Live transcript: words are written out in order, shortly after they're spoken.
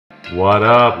What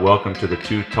up? Welcome to the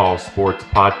Too Tall Sports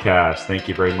Podcast. Thank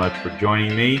you very much for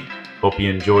joining me. Hope you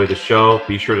enjoy the show.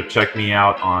 Be sure to check me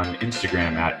out on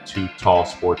Instagram at Too Tall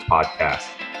Sports Podcast.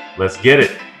 Let's get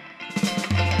it.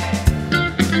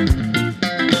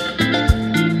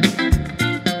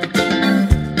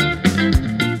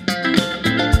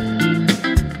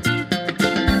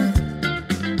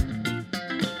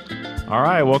 All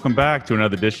right, welcome back to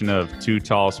another edition of Too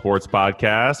Tall Sports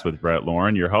Podcast with Brett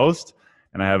Lauren, your host.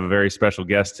 And I have a very special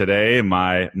guest today,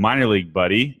 my minor league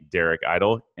buddy, Derek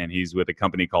Eitel, and he's with a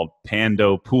company called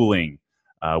Pando Pooling,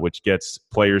 which gets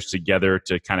players together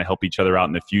to kind of help each other out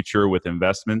in the future with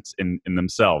investments in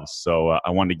themselves. So I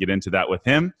wanted to get into that with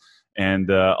him and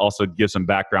also give some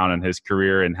background on his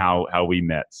career and how we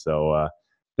met. So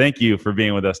thank you for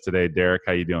being with us today, Derek.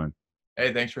 How you doing?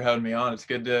 Hey, thanks for having me on. It's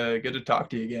good to talk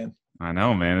to you again. I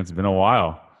know, man. It's been a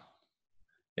while.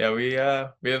 Yeah, we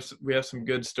have some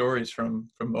good stories from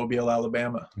Mobile,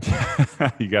 Alabama.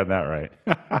 You got that right.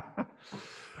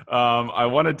 I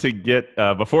wanted to get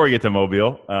before we get to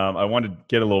Mobile, I wanted to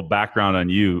get a little background on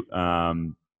you,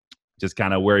 just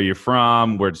kind of where you're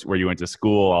from, where you went to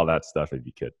school, all that stuff, if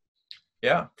you could.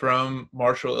 Yeah, from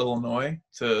Marshall, Illinois.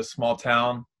 It's a small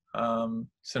town,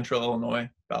 central Illinois,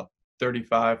 about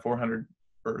 3,500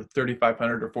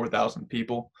 or 4,000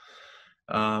 people.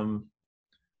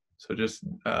 So just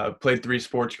played three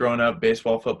sports growing up: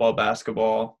 baseball, football,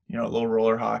 basketball, a little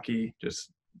roller hockey,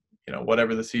 just,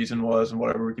 whatever the season was and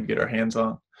whatever we could get our hands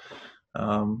on.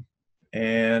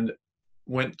 And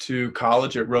went to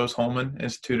college at Rose-Hulman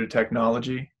Institute of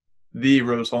Technology, the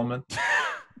Rose-Hulman.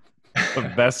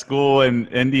 The best school in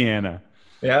Indiana.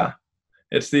 Yeah.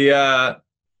 It's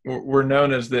we're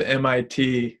known as the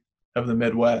MIT of the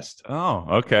Midwest. Oh,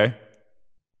 okay.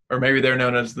 Or maybe they're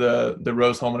known as the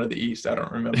Rose-Hulman of the East. I don't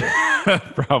remember.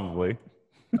 Probably.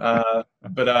 So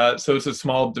it's a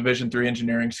small Division III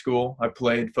engineering school. I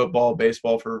played football,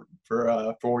 baseball for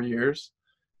 4 years,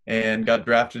 and got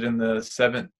drafted in the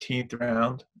 17th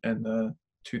round in the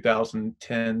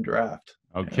 2010 draft.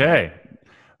 Okay.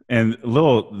 And a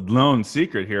little known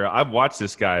secret here: I've watched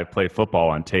this guy play football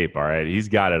on tape. All right, he's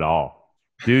got it all.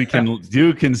 Dude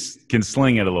can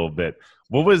sling it a little bit.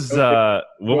 What was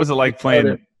it like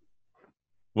playing?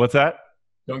 What's that?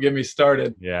 Don't get me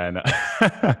started. Yeah, I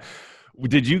know.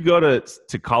 Did you go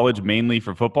to college mainly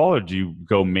for football, or did you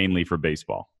go mainly for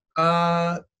baseball?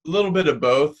 A little bit of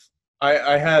both.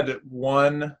 I had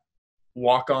one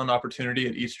walk-on opportunity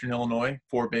at Eastern Illinois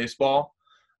for baseball,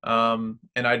 and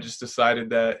I just decided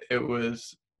that it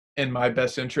was in my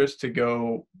best interest to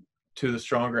go to the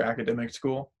stronger academic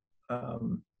school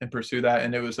and pursue that.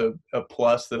 And it was a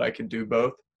plus that I could do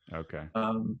both. Okay.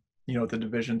 At the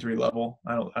Division III level.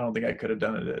 I don't think I could have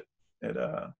done it at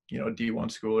a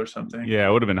D1 school or something. Yeah,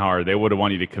 it would have been hard. They would have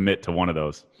wanted you to commit to one of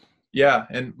those. Yeah,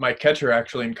 and my catcher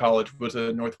actually in college was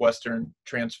a Northwestern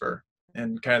transfer,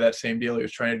 and kind of that same deal. He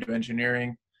was trying to do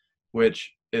engineering, which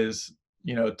is,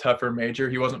 a tougher major.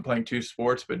 He wasn't playing two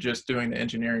sports, but just doing the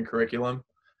engineering curriculum.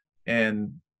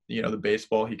 And, the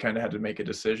baseball, he kind of had to make a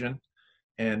decision,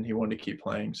 and he wanted to keep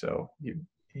playing. So he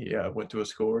went to a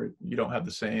school where you don't have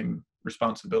the same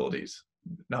responsibilities,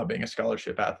 not being a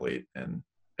scholarship athlete in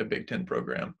a Big Ten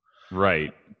program.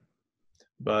 Right.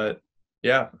 But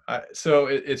yeah, so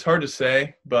it's hard to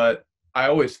say, but I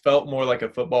always felt more like a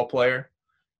football player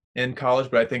in college.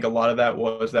 But I think a lot of that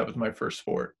was my first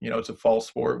sport. It's a fall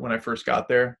sport when I first got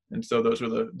there. And so those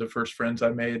were the first friends I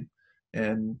made.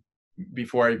 And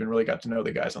before I even really got to know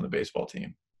the guys on the baseball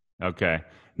team. Okay.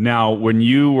 Now, when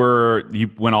you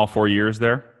went all 4 years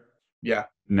there? Yeah.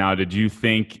 Now, did you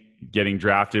think getting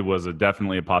drafted was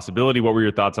definitely a possibility? What were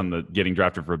your thoughts on the getting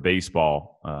drafted for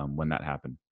baseball when that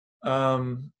happened?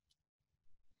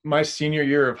 My senior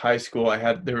year of high school,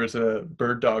 there was a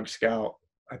bird dog scout.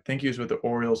 I think he was with the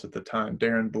Orioles at the time,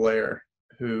 Darren Blair,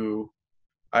 who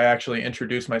I actually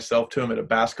introduced myself to him at a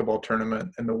basketball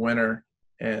tournament in the winter,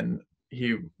 and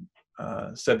he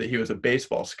said that he was a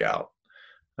baseball scout.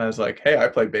 I was like, hey, I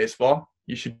play baseball.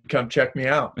 You should come check me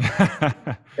out.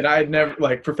 And I had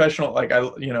never, professional,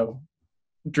 I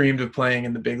dreamed of playing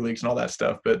in the big leagues and all that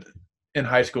stuff. But in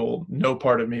high school, no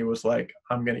part of me was like,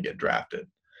 I'm going to get drafted.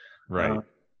 Right.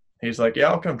 He's like,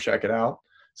 yeah, I'll come check it out.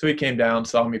 So he came down,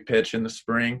 saw me pitch in the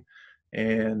spring,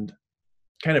 and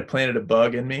kind of planted a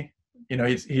bug in me.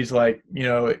 He's like,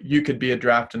 you could be a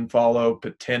draft and follow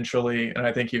potentially. And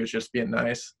I think he was just being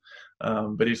nice.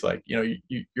 But he's like,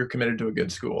 you're committed to a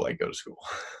good school, go to school.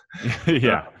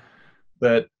 Yeah.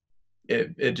 But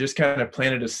it just kind of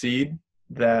planted a seed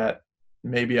that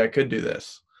maybe I could do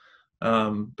this.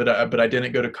 But I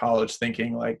didn't go to college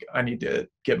thinking I need to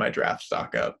get my draft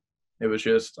stock up. It was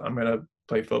just, I'm going to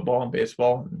play football and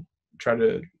baseball and try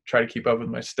to keep up with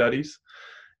my studies.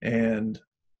 And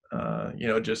I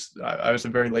was a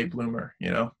very late bloomer,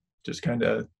 just kind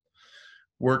of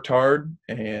worked hard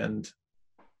and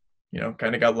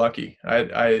kind of got lucky.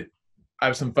 I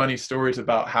have some funny stories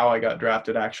about how I got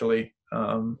drafted, actually.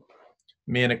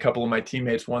 Me and a couple of my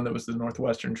teammates, one that was the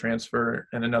Northwestern transfer,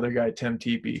 and another guy, Tim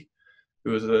Teepee,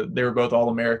 they were both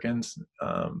All-Americans,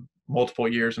 multiple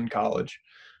years in college,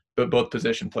 but both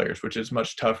position players, which is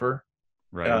much tougher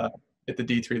at the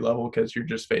D3 level because you're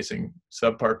just facing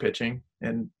subpar pitching,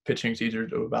 and pitching's easier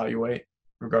to evaluate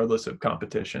regardless of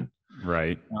competition.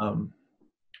 Right.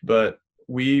 But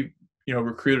we,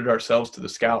 recruited ourselves to the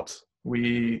scouts.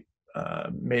 We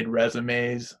made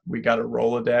resumes. We got a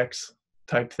Rolodex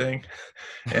type thing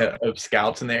of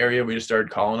scouts in the area. We just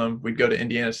started calling them. We'd go to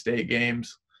Indiana State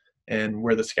games and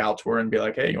where the scouts were and be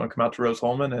like, hey, you want to come out to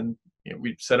Rose-Hulman? And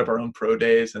we'd set up our own pro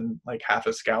days, and like half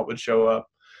a scout would show up.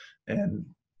 And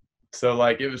so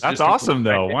it was that's just awesome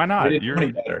though. Why not? You're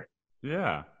any better.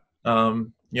 Yeah.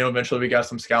 Eventually we got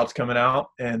some scouts coming out,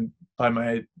 and by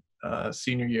my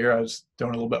senior year, I was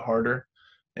doing a little bit harder,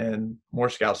 and more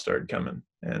scouts started coming.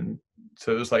 And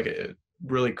so it was like a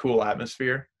really cool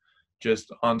atmosphere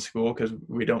just on school because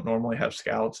we don't normally have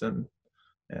scouts, and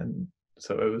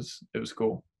so it was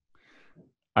cool.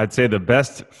 I'd say the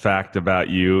best fact about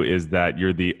you is that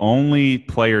you're the only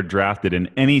player drafted in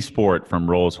any sport from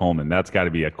Rose-Hulman. That's got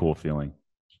to be a cool feeling.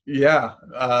 Yeah,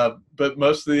 but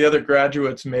most of the other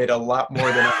graduates made a lot more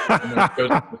than I in their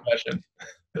chosen profession.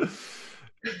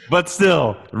 But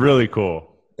still, really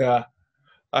cool. Yeah,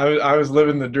 I was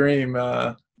living the dream,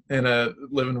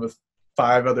 living with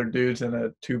 5 other dudes in a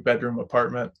 2-bedroom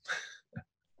apartment.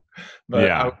 But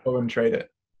yeah, I wouldn't trade it.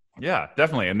 Yeah,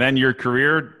 definitely. And then your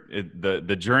career,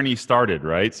 the journey started,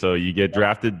 right? So you get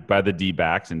drafted by the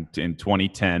D-backs in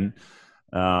 2010.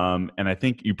 And I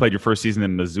think you played your first season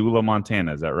in Missoula,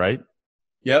 Montana. Is that right?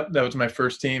 Yep, that was my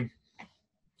first team.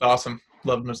 Awesome.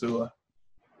 Loved Missoula.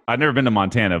 I've never been to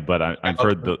Montana, but I've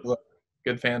heard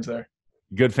good fans there.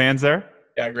 Good fans there?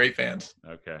 Yeah, great fans.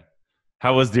 Okay.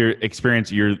 How was your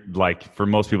experience? You're like, for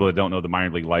most people that don't know the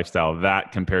minor league lifestyle,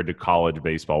 that compared to college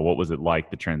baseball, what was it like,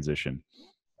 the transition?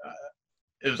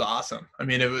 It was awesome. I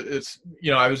mean, it's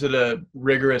I was at a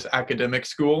rigorous academic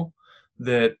school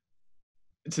that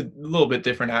it's a little bit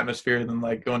different atmosphere than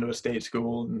like going to a state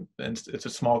school, and it's a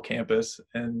small campus,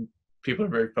 and people are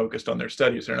very focused on their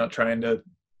studies. They're not trying to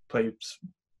play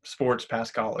sports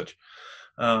past college.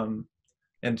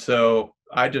 And so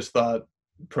I just thought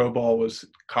pro ball was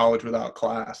college without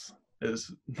class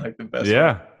is like the best.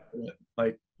 Yeah.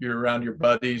 Like you're around your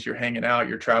buddies, you're hanging out,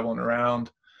 you're traveling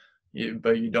around,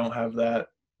 but you don't have that,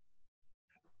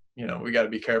 we got to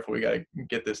be careful. We got to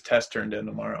get this test turned in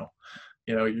tomorrow.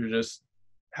 You're just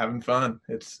having fun.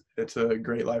 It's a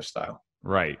great lifestyle.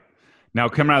 Right. Now,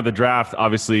 coming out of the draft,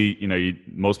 obviously,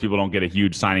 most people don't get a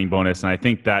huge signing bonus, and I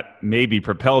think that maybe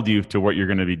propelled you to what you're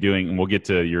going to be doing, and we'll get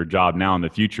to your job now in the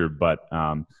future, but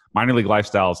minor league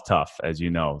lifestyle is tough, as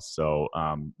you know. So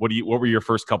what were your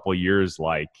first couple of years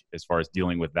like as far as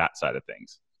dealing with that side of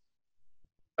things?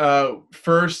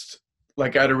 First, I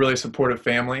had a really supportive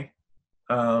family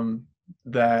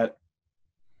that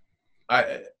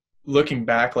looking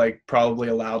back, probably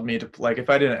allowed me to, if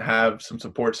I didn't have some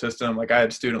support system, I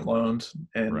had student loans,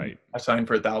 and right. I signed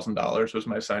for $1,000 was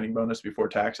my signing bonus before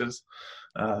taxes.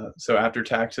 So after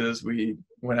taxes, we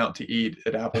went out to eat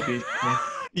at Applebee's.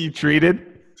 You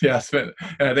treated? Yeah, and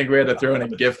I think we had to throw in a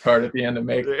gift card at the end to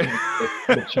make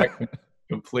the check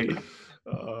complete.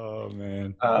 Oh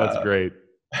man, that's great.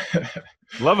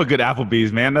 Love a good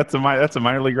Applebee's, man. That's a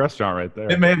minor league restaurant right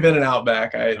there. It may have been an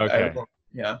Outback. Okay.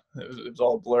 Yeah, it was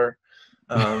all a blur.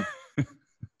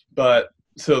 But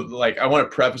so I want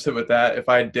to preface it with that. If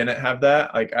I didn't have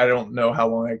that, I don't know how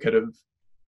long I could have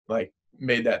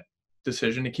made that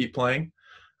decision to keep playing.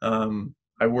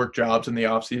 I worked jobs in the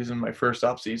off season. My first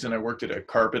off season, I worked at a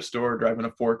carpet store, driving a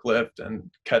forklift and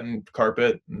cutting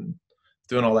carpet and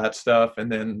doing all that stuff.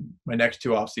 And then my next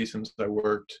 2 off seasons, I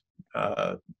worked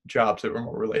jobs that were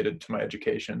more related to my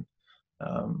education,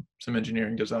 some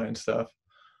engineering design stuff.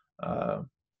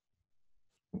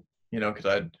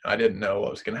 Because I didn't know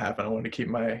what was going to happen. I wanted to keep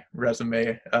my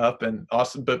resume up and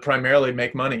also, but primarily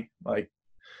make money.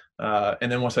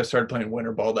 And then once I started playing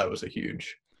winter ball, that was a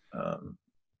huge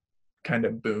kind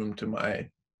of boom to my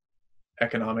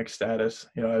economic status.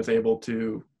 I was able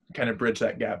to kind of bridge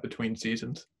that gap between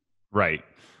seasons. Right.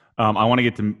 I want to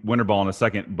get to winter ball in a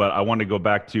second, but I want to go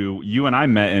back to you and I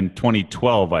met in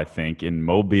 2012, I think, in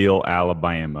Mobile,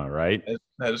 Alabama, right?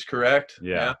 That is correct.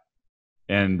 Yeah.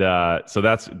 And so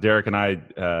that's Derek and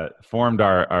I formed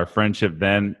our friendship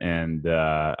then, and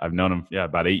I've known him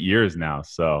about 8 years now.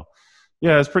 So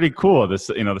yeah, it's pretty cool. This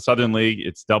the Southern League,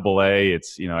 it's Double A.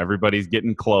 It's everybody's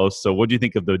getting close. So what do you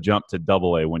think of the jump to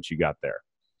Double A once you got there?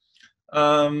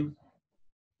 I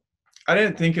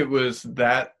didn't think it was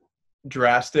that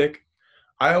drastic.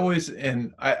 I always,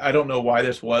 and I don't know why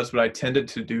this was, but I tended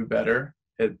to do better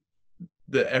at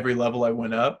every level I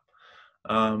went up.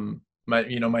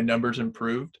 My numbers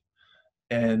improved,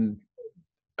 and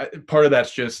part of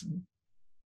that's just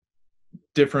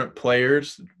different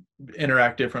players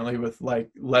interact differently with like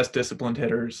less disciplined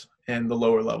hitters in the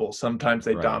lower levels. Sometimes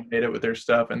they dominate it with their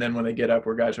stuff, and then when they get up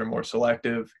where guys are more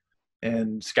selective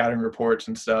and scouting reports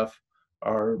and stuff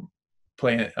are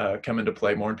come into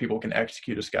play more, and people can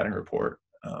execute a scouting report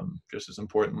just as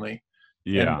importantly,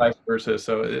 and vice versa.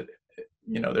 So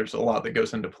there's a lot that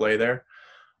goes into play there,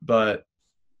 but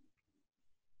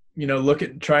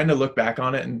trying to look back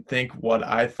on it and think what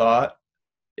I thought,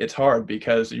 it's hard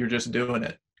because you're just doing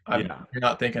it. You're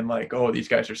not thinking like, oh, these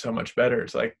guys are so much better.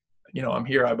 It's like, I'm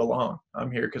here, I belong. I'm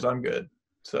here because I'm good.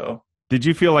 So did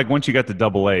you feel like once you got to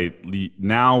Double A,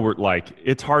 now we're like,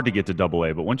 it's hard to get to Double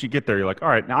A, but once you get there, you're like, all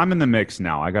right, now I'm in the mix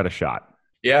now. I got a shot.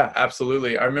 Yeah,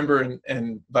 absolutely. I remember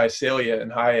in Visalia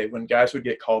and High A, when guys would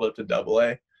get called up to Double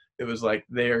A, it was like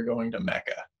they are going to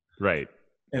Mecca. Right.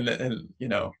 And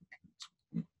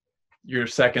your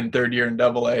second, third year in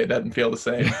Double A, it doesn't feel the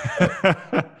same.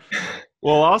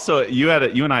 Well, also you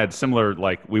and I had similar,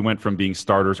 like we went from being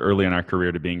starters early in our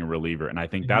career to being a reliever. And I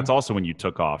think that's also when you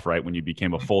took off, right? When you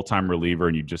became a full-time reliever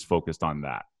and you just focused on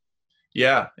that.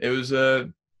 Yeah, it was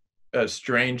a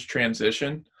strange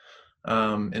transition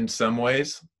in some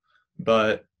ways,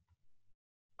 but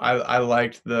I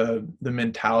liked the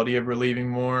mentality of relieving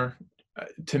more.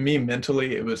 To me,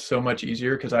 mentally, it was so much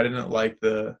easier because I didn't like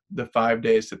the 5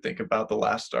 days to think about the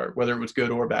last start, whether it was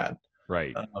good or bad.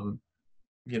 Right.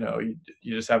 You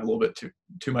just have a little bit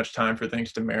too much time for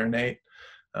things to marinate.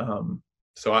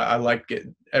 So I like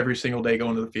every single day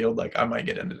going to the field. Like I might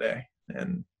get in today,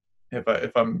 and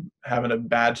if I'm having a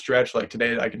bad stretch like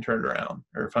today, I can turn it around.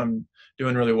 Or if I'm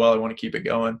doing really well, I want to keep it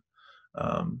going.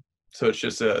 So it's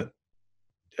just a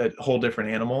whole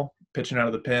different animal pitching out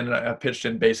of the pen. And I pitched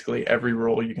in basically every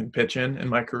role you can pitch in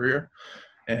my career,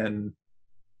 and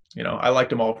I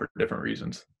liked them all for different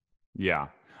reasons. Yeah.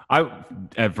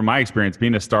 And from my experience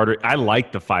being a starter, I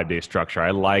like the 5-day structure.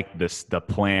 I like the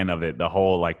plan of it, the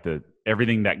whole, like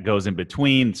everything that goes in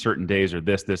between certain days or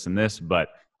this, and this. But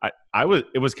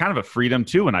it was kind of a freedom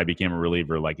too when I became a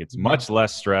reliever. Like it's much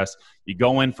less stress. You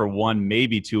go in for 1,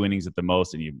 maybe 2 innings at the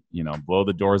most, and you blow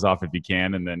the doors off if you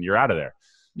can, and then you're out of there.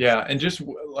 Yeah, and just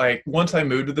like once I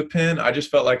moved to the pen, I just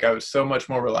felt like I was so much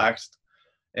more relaxed,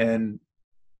 and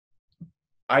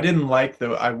I didn't like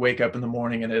I wake up in the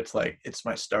morning and it's like it's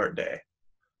my start day.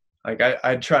 Like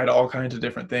I tried all kinds of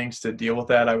different things to deal with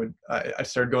that. I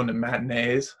started going to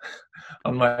matinees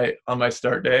on my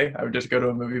start day. I would just go to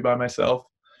a movie by myself.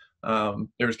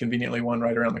 There was conveniently one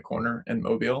right around the corner in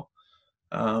Mobile.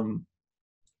 I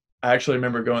actually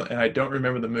remember going, and I don't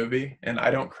remember the movie, and I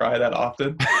don't cry that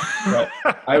often, but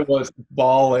I was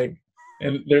bawling.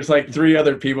 And there's like 3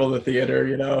 other people in the theater,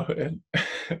 and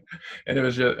and it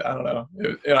was just, I don't know.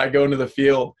 And I go into the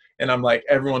field, and I'm like,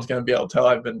 everyone's going to be able to tell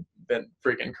I've been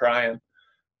freaking crying.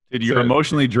 Dude, you're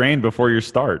emotionally drained before your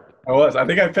start. I was. I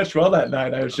think I pitched well that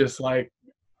night. I was just like,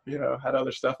 had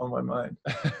other stuff on my mind.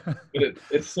 But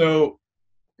it's so,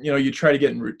 you try to get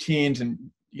in routines, and,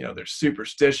 there's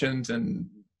superstitions and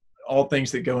all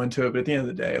things that go into it. But at the end of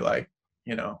the day, like,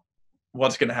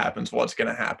 what's going to happen is what's going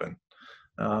to happen.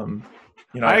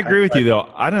 I agree with you though.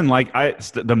 I didn't like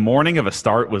the morning of a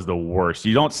start was the worst.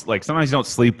 You don't sometimes you don't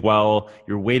sleep well.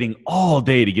 You're waiting all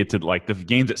day to get to like the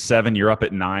game's at 7. You're up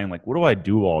at 9. Like, what do I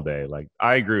do all day? Like,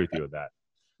 I agree with you with that.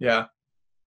 Yeah.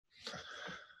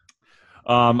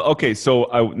 Okay,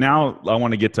 so now I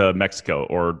want to get to Mexico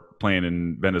or playing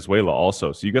in Venezuela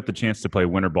also. So you got the chance to play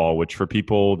winter ball, which for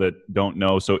people that don't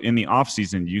know, so in the off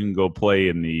season you can go play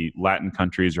in the Latin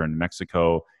countries or in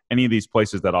Mexico, any of these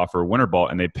places that offer winter ball,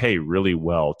 and they pay really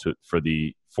well for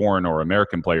the foreign or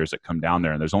American players that come down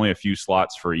there. And there's only a few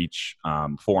slots for each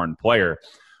foreign player,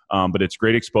 but it's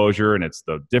great exposure and it's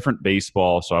the different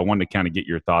baseball. So I wanted to kind of get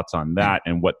your thoughts on that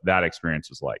and what that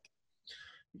experience was like.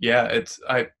 Yeah,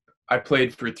 I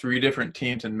played for 3 different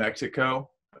teams in Mexico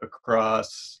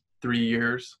across 3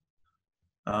 years.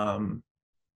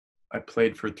 I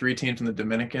played for 3 teams in the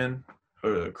Dominican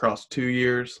across 2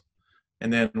 years,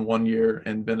 and then 1 year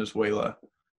in Venezuela.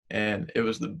 And it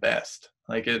was the best.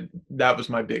 Like that was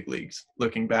my big leagues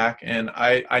looking back. And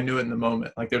I knew it in the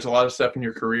moment. Like there's a lot of stuff in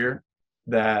your career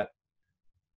that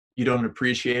you don't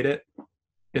appreciate it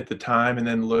at the time, and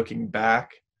then looking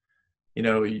back,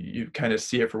 you kind of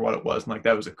see it for what it was, and like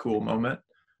that was a cool moment.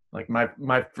 Like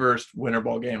my first winter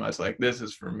ball game, I was like, this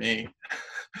is for me.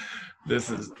 This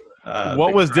is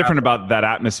What was different about that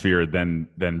atmosphere than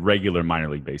regular minor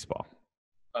league baseball?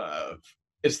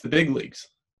 It's the big leagues.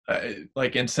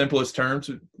 Like in simplest terms,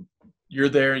 you're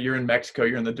there, you're in Mexico,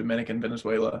 you're in the Dominican,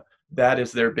 Venezuela. That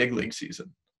is their big league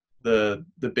season. The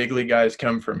big league guys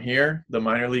come from here, the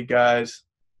minor league guys,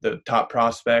 the top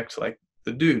prospects, like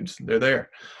the dudes, they're there.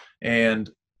 And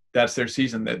that's their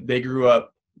season. That they grew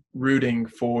up rooting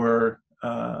for,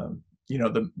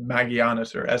 the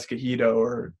Magallanes or Escogido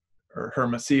or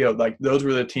Hermosillo. Like those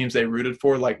were the teams they rooted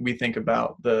for. Like we think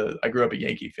about I grew up a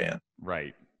Yankee fan.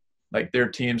 Right. Like they're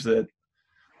teams that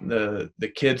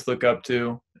the kids look up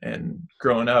to, and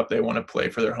growing up, they want to play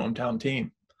for their hometown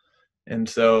team. And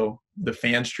so the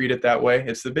fans treat it that way.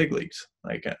 It's the big leagues.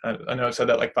 Like I know I said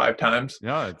that like 5 times.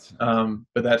 Yeah,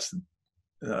 but that's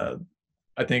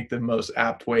I think the most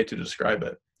apt way to describe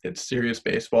it. It's serious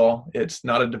baseball. It's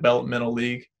not a developmental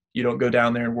league. You don't go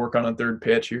down there and work on a third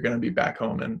pitch. You're going to be back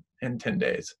home in 10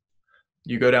 days.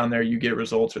 You go down there, you get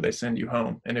results, or they send you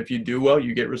home. And if you do well,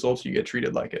 you get results, you get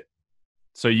treated like it.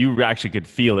 So you actually could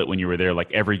feel it when you were there,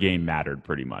 like every game mattered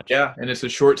pretty much. Yeah, and it's a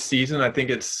short season. I think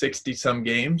it's 60-some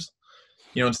games,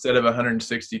 instead of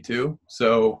 162.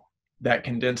 So that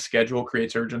condensed schedule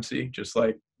creates urgency, just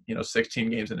like, 16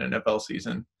 games in an NFL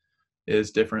season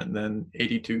is different than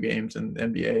 82 games in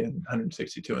NBA and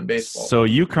 162 in baseball. So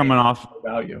you coming off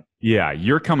value. Yeah,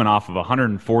 you're coming off of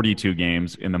 142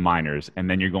 games in the minors, and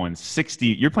then you're going 60.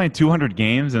 You're playing 200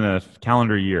 games in a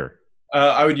calendar year.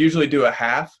 I would usually do a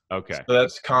half. Okay. So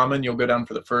that's common. You'll go down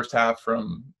for the first half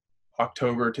from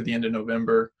October to the end of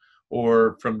November,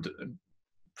 or from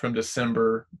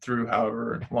December through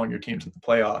however long your team's in the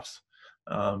playoffs.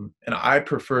 And I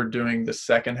prefer doing the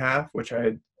second half, which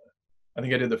I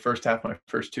think I did the first half my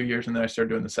first 2 years, and then I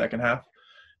started doing the second half.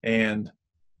 And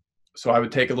so I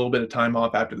would take a little bit of time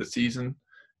off after the season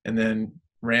and then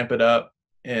ramp it up.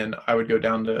 And I would go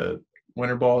down to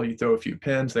winter ball. You throw a few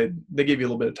pins. They give you a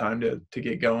little bit of time to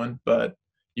get going, but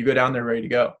you go down there ready to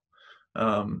go.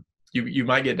 You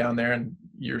might get down there and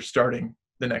you're starting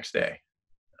the next day.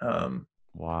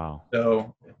 Wow.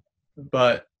 So,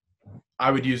 but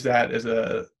I would use that as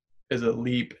a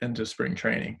leap into spring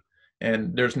training.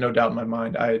 And there's no doubt in my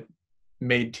mind I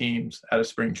made teams out of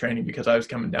spring training because I was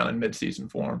coming down in mid-season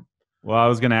form. Well, I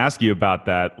was going to ask you about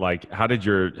that. Like,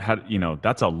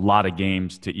 that's a lot of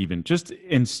games to even just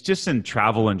in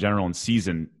travel in general and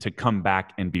season to come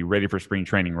back and be ready for spring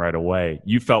training right away.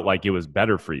 You felt like it was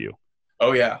better for you.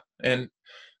 Oh yeah. And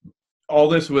all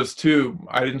this was too,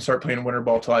 I didn't start playing winter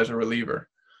ball till I was a reliever.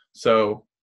 So,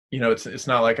 it's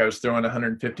not like I was throwing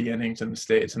 150 innings in the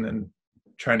States and then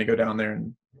trying to go down there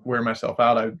and wear myself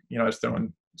out. I was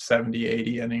throwing 70,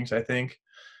 80 innings, I think.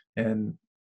 And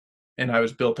I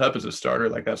was built up as a starter.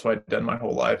 Like that's what I'd done my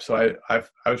whole life. So I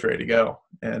was ready to go.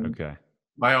 And okay.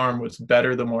 My arm was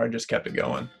better the more I just kept it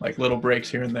going, like little breaks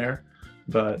here and there,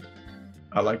 but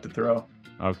I like to throw.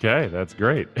 Okay. That's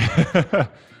great.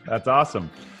 That's awesome.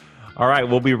 All right.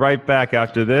 We'll be right back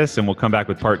after this, and we'll come back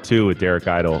with part 2 with Derek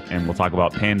Eitel, and we'll talk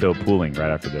about Pando Pooling right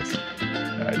after this.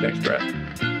 All right. Thanks, Brett.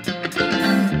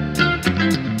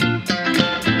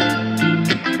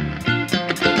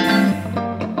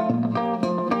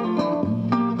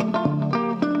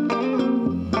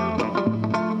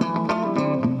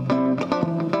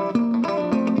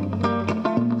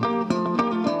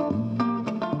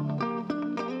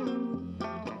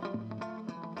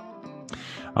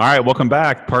 All right, welcome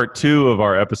back. Part 2 of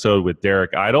our episode with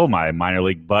Derek Eitel, my minor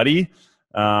league buddy.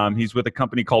 He's with a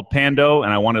company called Pando,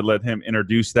 and I wanted to let him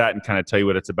introduce that and kind of tell you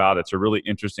what it's about. It's a really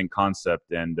interesting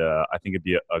concept, and I think it'd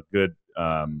be a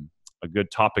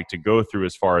good topic to go through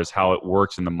as far as how it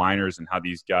works in the minors and how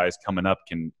these guys coming up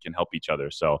can help each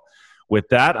other. So with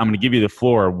that, I'm going to give you the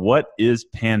floor. What is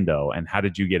Pando, and how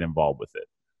did you get involved with it?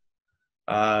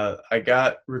 I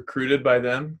got recruited by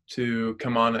them to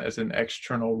come on as an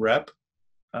external rep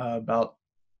about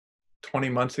 20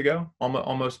 months ago,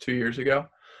 almost 2 years ago.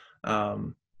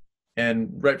 And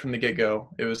right from the get-go,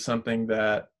 it was something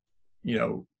that,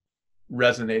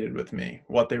 resonated with me,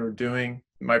 what they were doing.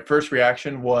 My first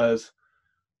reaction was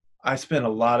I spent a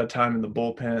lot of time in the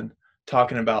bullpen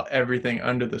talking about everything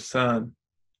under the sun,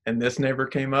 and this never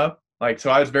came up.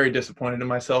 So I was very disappointed in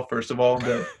myself, first of all,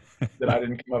 that I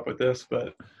didn't come up with this,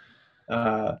 but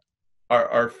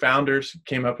our founders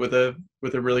came up with a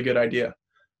really good idea.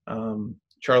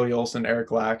 Charlie Olson,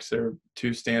 Eric Lax, they're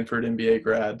 2 Stanford MBA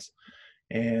grads,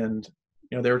 and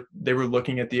they were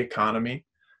looking at the economy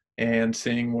and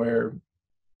seeing where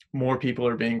more people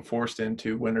are being forced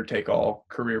into winner take all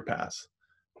career paths,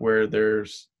 where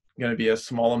there's going to be a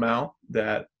small amount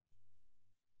that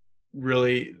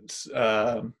really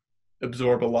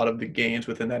absorb a lot of the gains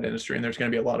within that industry, and there's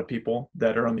going to be a lot of people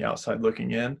that are on the outside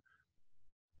looking in.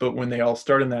 But when they all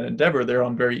start in that endeavor, they're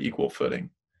on very equal footing,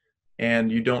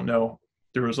 and you don't know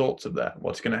the results of that,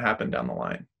 what's going to happen down the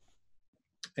line.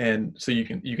 And so you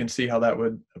can see how that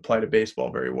would apply to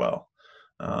baseball very well.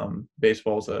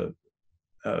 Baseball's a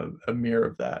mirror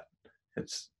of that.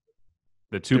 It's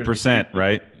the 2%,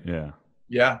 right?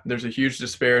 Yeah, there's a huge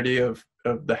disparity of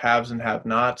the haves and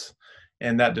have-nots,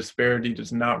 and that disparity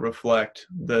does not reflect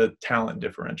the talent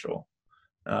differential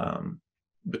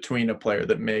between a player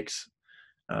that makes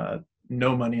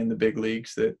no money in the big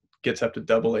leagues, that gets up to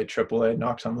AA, AAA,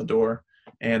 knocks on the door,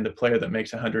 and the player that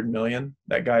makes 100 million.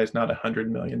 That guy is not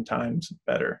 100 million times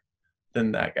better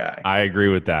than that guy. I agree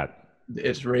with that.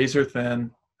 It's razor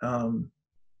thin.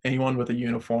 Anyone with a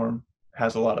uniform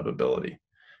has a lot of ability,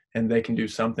 and they can do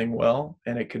something well,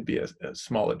 and it could be a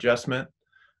small adjustment.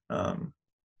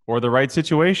 Or the right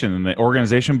situation, and the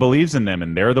organization believes in them,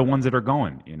 and they're the ones that are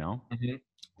going, Mm-hmm.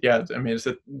 Yeah, I mean,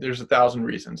 there's 1,000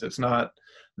 reasons. It's not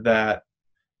that,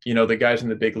 the guys in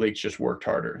the big leagues just worked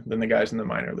harder than the guys in the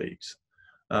minor leagues.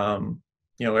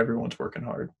 Everyone's working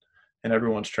hard, and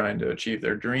everyone's trying to achieve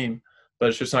their dream, but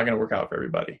it's just not going to work out for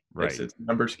everybody. Right. It's a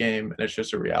numbers game, and it's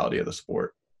just a reality of the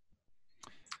sport.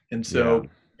 And so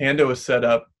Pando is set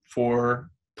up for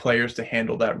players to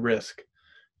handle that risk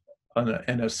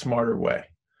in a smarter way,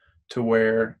 to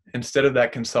where instead of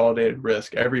that consolidated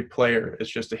risk, every player is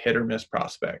just a hit or miss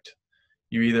prospect.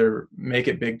 You either make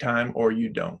it big time or you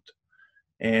don't.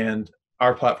 And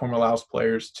our platform allows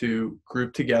players to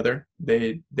group together.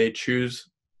 They choose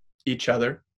each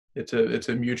other. It's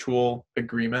a mutual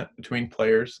agreement between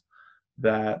players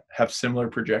that have similar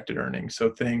projected earnings. So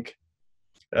think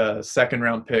second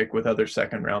round pick with other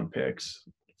second round picks,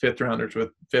 fifth rounders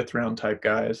with fifth round type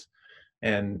guys,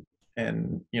 and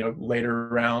later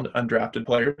round undrafted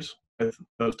players with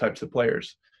those types of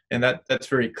players. And that's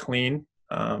very clean.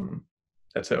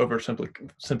 That's an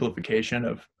oversimplification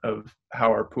of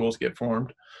how our pools get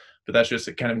formed, but that's just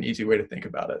a kind of an easy way to think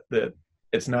about it, that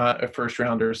it's not a first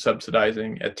rounder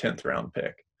subsidizing a 10th round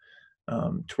pick,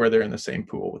 to where they're in the same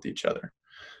pool with each other.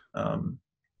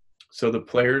 So the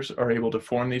players are able to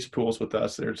form these pools with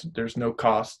us. There's no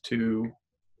cost to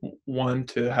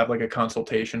have like a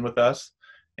consultation with us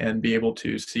and be able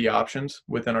to see options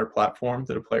within our platform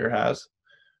that a player has,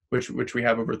 which we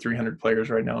have over 300 players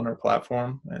right now on our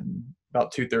platform, and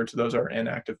about 2/3 of those are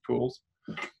inactive pools.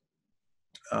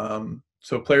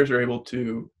 So players are able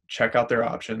to check out their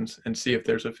options and see if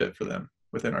there's a fit for them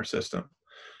within our system.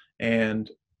 And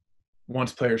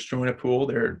once players join a pool,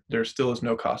 there still is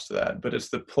no cost to that, but it's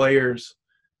the players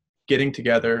getting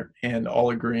together and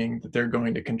all agreeing that they're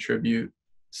going to contribute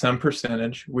some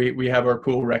percentage. We have our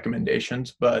pool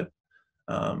recommendations, but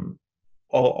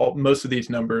most of these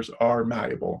numbers are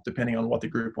malleable depending on what the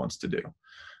group wants to do.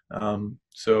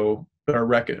 But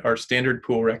our standard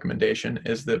pool recommendation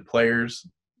is that players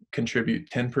contribute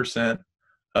 10%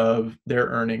 of their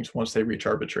earnings once they reach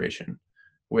arbitration,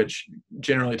 which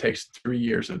generally takes 3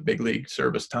 years of big league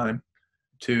service time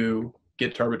to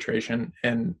get to arbitration.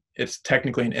 And it's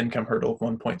technically an income hurdle of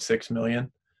 1.6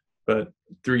 million, but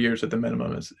 3 years at the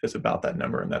minimum is about that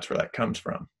number. And that's where that comes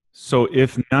from. So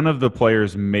if none of the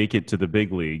players make it to the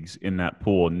big leagues in that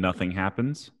pool, nothing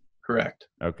happens? Correct.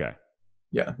 Okay.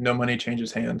 Yeah, no money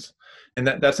changes hands. And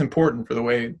that's important for the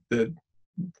way that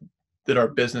our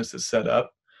business is set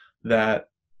up, that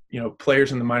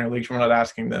players in the minor leagues, we're not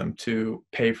asking them to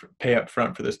pay up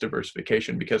front for this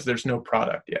diversification because there's no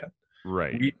product yet.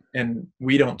 Right.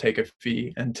 We don't take a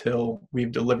fee until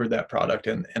we've delivered that product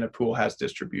and a pool has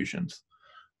distributions.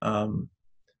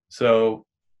 So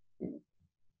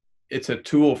it's a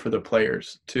tool for the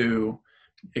players to,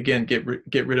 again, get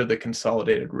rid of the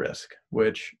consolidated risk,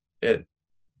 which at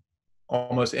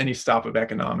almost any stop of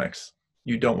economics,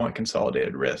 you don't want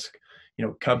consolidated risk.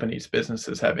 Companies,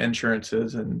 businesses have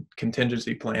insurances and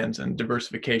contingency plans and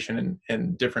diversification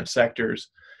in different sectors,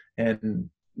 and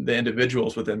the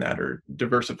individuals within that are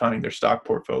diversifying their stock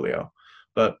portfolio.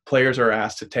 But players are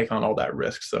asked to take on all that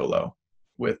risk solo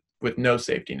with no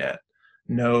safety net,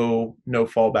 no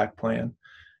fallback plan.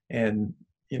 And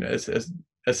it's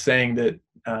a saying that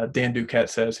Dan Duquette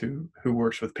says, who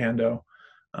works with Pando,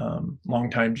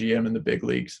 longtime GM in the big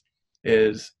leagues,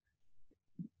 is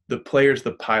the player's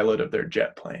the pilot of their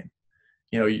jet plane.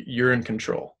 You're in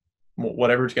control.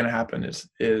 Whatever's going to happen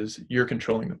is you're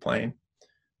controlling the plane.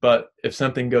 But if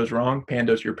something goes wrong,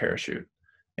 Pando's your parachute.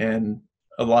 And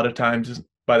a lot of times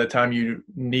by the time you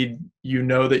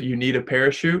know that you need a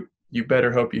parachute, you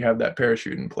better hope you have that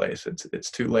parachute in place. It's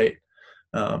too late.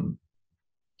 And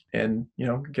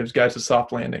gives guys a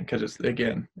soft landing, because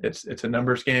it's a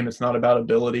numbers game. It's not about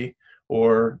ability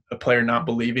or a player not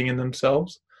believing in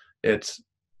themselves. It's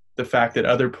the fact that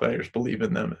other players believe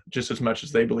in them just as much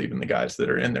as they believe in the guys that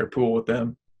are in their pool with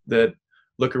them, that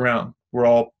look around. We're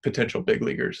all potential big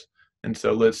leaguers. And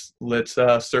so let's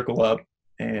circle up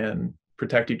and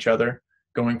protect each other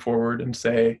going forward, and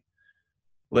say,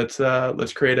 let's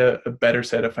create a better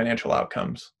set of financial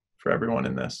outcomes for everyone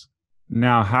in this.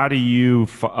 Now, how do you,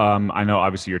 I know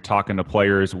obviously you're talking to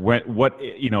players. What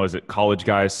is it college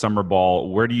guys, summer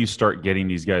ball? Where do you start getting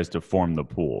these guys to form the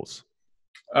pools?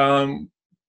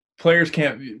 Players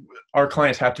our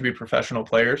clients have to be professional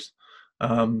players.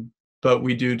 But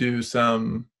we do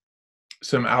some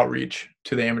outreach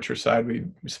to the amateur side. We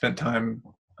spent time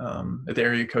at the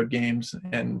area code games,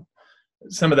 and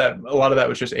a lot of that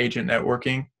was just agent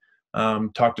networking.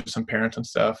 Talked to some parents and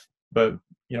stuff, but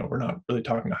we're not really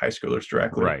talking to high schoolers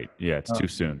directly. Right. Yeah. It's too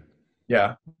soon.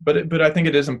 Yeah. But I think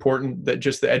it is important that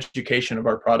just the education of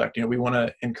our product, we want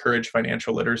to encourage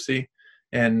financial literacy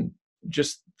and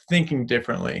just thinking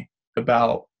differently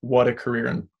about what a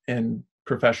career in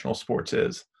professional sports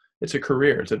is. It's a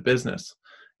career, it's a business.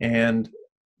 And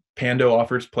Pando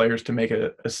offers players to make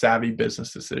a savvy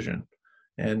business decision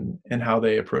and how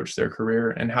they approach their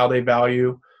career and how they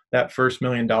value that first $1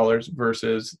 million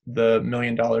versus the $1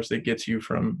 million that gets you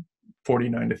from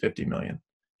 49 to 50 million.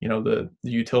 The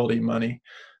utility money,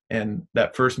 and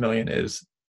that first $1 million is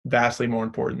vastly more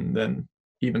important than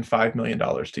even $5 million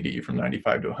to get you from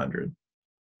 95 to 100.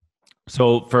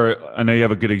 So I know you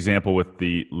have a good example with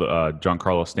the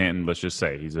Giancarlo Stanton. Let's just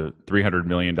say he's a $300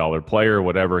 million player,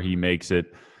 whatever he makes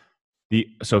it.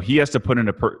 So he has to put in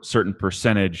a certain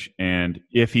percentage, and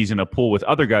if he's in a pool with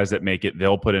other guys that make it,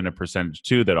 they'll put in a percentage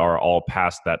too that are all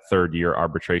past that third-year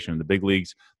arbitration in the big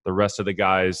leagues. The rest of the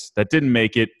guys that didn't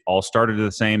make it all started the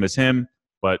same as him,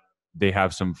 but they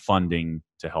have some funding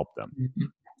to help them. Mm-hmm.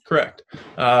 Correct.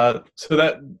 So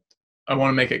that I want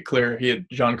to make it clear,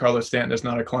 Giancarlo Stanton is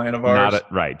not a client of ours.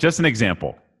 Right. Just an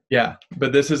example. Yeah,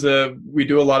 but we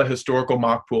do a lot of historical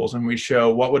mock pools, and we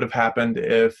show what would have happened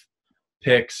if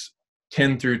picks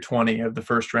 10 through 20 of the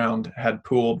first round had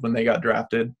pooled when they got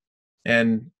drafted.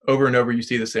 And over you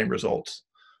see the same results.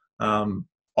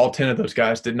 All 10 of those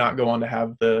guys did not go on to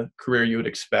have the career you would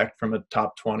expect from a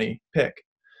top 20 pick.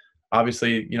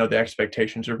 Obviously, the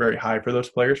expectations are very high for those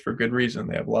players for good reason.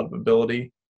 They have a lot of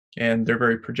ability and they're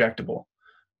very projectable.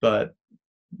 But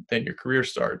then your career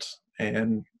starts,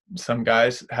 and some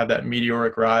guys have that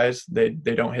meteoric rise. They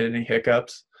don't hit any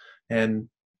hiccups, and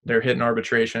they're hitting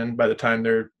arbitration by the time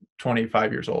they're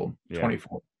 25 years old,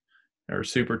 24, or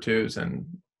super twos, and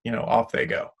off they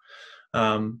go.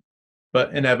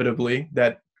 But inevitably,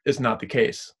 that is not the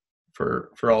case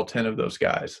for all 10 of those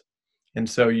guys. And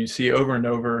so you see over and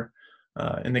over,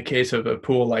 in the case of a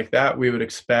pool like that, we would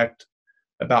expect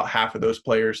about half of those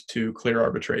players to clear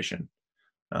arbitration.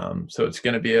 So it's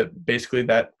going to be basically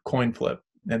that coin flip.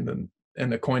 And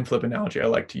the coin flip analogy I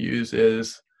like to use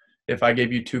is, if I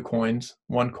gave you two coins,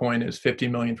 one coin is 50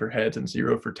 million for heads and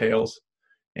 0 for tails,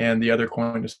 and the other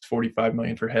coin is 45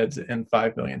 million for heads and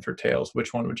 5 million for tails,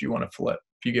 which one would you want to flip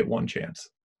if you get one chance?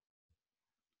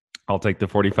 I'll take the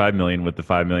 45 million with the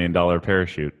 $5 million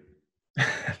parachute.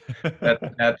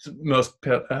 That's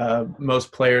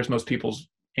most players, most people's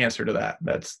answer to that.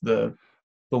 That's the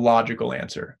logical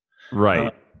answer.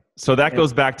 Right. So that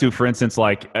goes back to, for instance,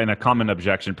 like in a common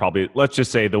objection, probably, let's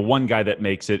just say the one guy that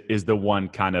makes it is the one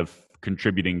kind of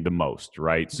contributing the most,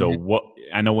 right? So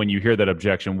I know when you hear that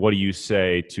objection, what do you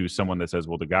say to someone that says,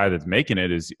 well, the guy that's making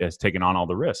it has taken on all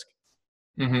the risk?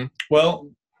 Mm-hmm.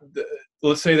 Well,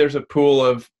 let's say there's a pool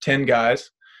of 10 guys,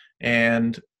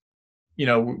 and we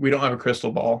don't have a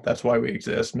crystal ball. That's why we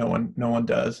exist. No one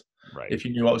does. Right. If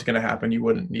you knew what was going to happen, you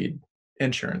wouldn't need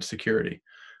insurance security.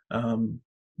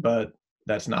 But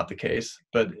that's not the case.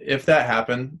 But if that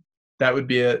happened, that would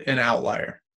be an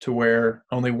outlier to where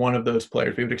only one of those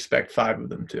players, we would expect 5 of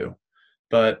them to.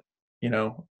 But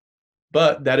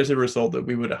that is a result that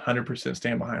we would 100%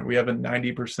 stand behind. We have a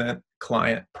 90%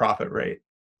 client profit rate.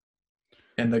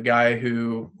 And the guy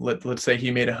who, let's say he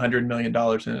made $100 million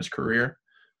in his career,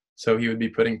 so he would be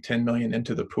putting 10 million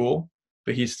into the pool,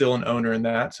 but he's still an owner in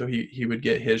that, so he would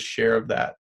get his share of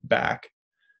that back.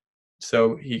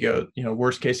 So he goes,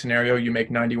 worst case scenario, you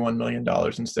make $91 million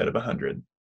instead of 100.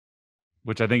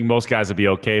 Which I think most guys would be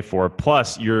okay for.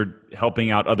 Plus, you're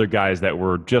helping out other guys that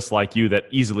were just like you, that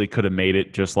easily could have made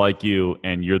it just like you,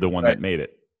 and you're the one that made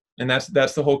it. And that's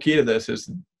the whole key to this, is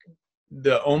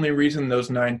the only reason those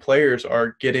 9 players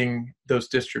are getting those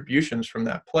distributions from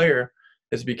that player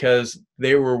is because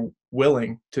they were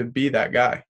willing to be that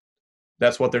guy.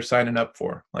 That's what they're signing up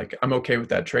for. Like, I'm okay with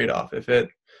that trade-off. If it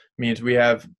means we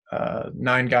have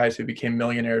 9 guys who became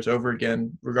millionaires over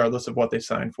again, regardless of what they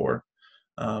signed for.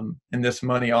 And this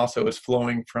money also is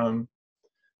flowing from,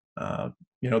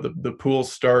 the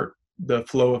pools start the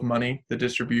flow of money. The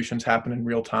distributions happen in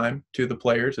real time to the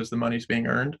players as the money's being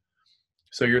earned.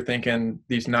 So you're thinking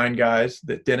these 9 guys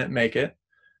that didn't make it,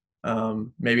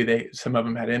 maybe some of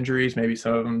them had injuries, maybe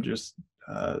some of them just,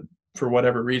 for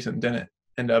whatever reason, didn't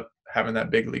end up having that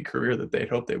big league career that they'd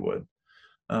hoped they would.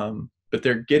 But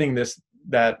they're getting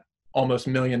that almost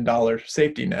 $1 million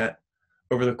safety net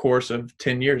over the course of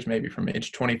 10 years, maybe from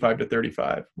age 25 to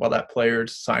 35, while that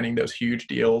player's signing those huge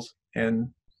deals and,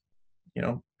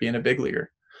 being a big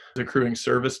leaguer. Accruing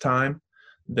service time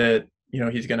that,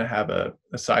 he's going to have a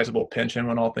sizable pension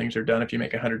when all things are done. If you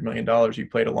make $100 million, you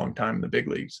played a long time in the big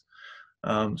leagues.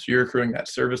 So you're accruing that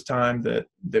service time that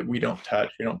we don't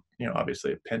touch. You don't,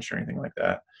 obviously a pension or anything like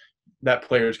that. That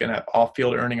player is going to have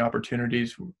off-field earning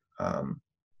opportunities.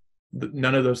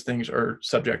 None of those things are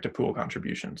subject to pool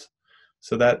contributions.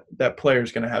 So that player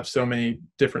is going to have so many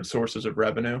different sources of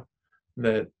revenue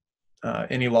that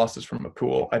any losses from a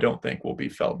pool, I don't think, will be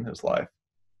felt in his life.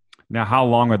 Now, how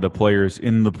long are the players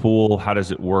in the pool? How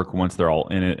does it work once they're all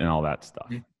in it and all that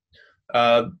stuff?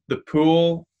 The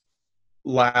pool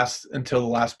lasts until the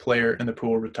last player in the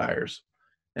pool retires,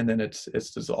 and then it's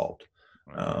dissolved.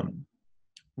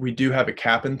 We do have a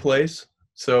cap in place.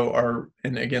 So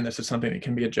and again, this is something that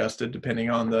can be adjusted depending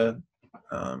on the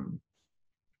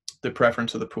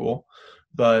preference of the pool,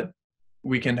 but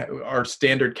our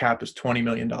standard cap is $20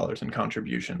 million in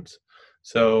contributions.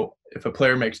 So if a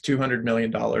player makes $200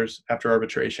 million after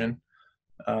arbitration,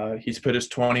 he's put his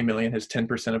 20 million, his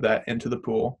 10% of that into the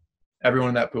pool. Everyone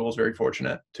in that pool is very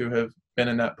fortunate to have been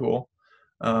in that pool.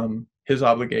 His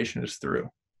obligation is through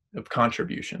of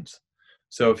contributions.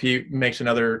 So if he makes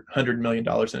another $100 million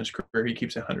in his career, he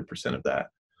keeps 100% of that.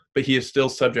 But he is still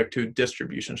subject to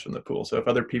distributions from the pool. So if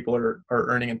other people are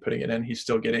earning and putting it in, he's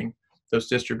still getting those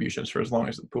distributions for as long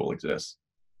as the pool exists.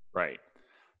 Right.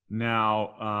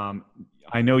 Now,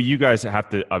 I know you guys have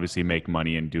to obviously make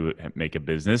money and make a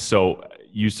business. So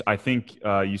I think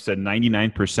you said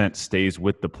 99% stays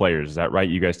with the players. Is that right?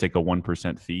 You guys take a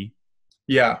 1% fee?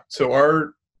 Yeah. So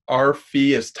our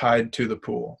fee is tied to the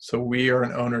pool. So we are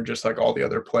an owner just like all the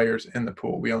other players in the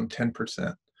pool. We own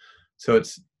 10%. So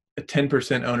it's a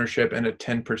 10% ownership and a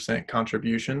 10%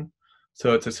 contribution.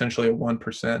 So it's essentially a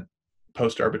 1%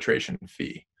 post-arbitration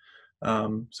fee.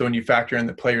 So when you factor in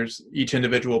the players, each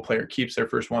individual player keeps their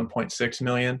first 1.6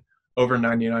 million, over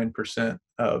 99%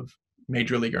 of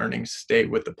major league earnings stay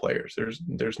with the players.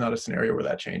 There's not a scenario where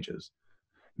that changes.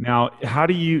 Now, how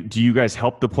do you guys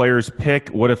help the players pick?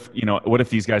 What if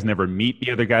these guys never meet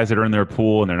the other guys that are in their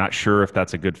pool and they're not sure if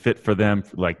that's a good fit for them?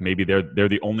 Like maybe they're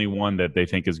the only one that they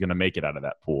think is going to make it out of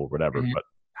that pool or whatever. Mm-hmm. But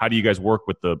how do you guys work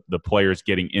with the players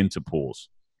getting into pools?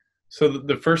 So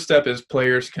the first step is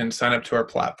players can sign up to our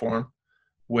platform,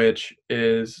 which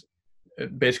is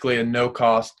basically a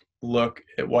no-cost look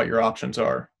at what your options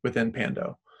are within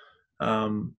Pando.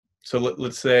 So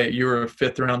let's say you were a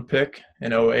 5th-round pick in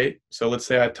 2008. So let's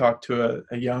say I talked to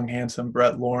a young, handsome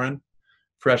Brett Lauren,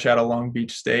 fresh out of Long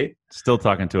Beach State. Still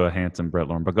talking to a handsome Brett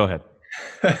Lauren, but go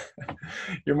ahead.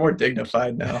 You're more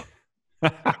dignified now.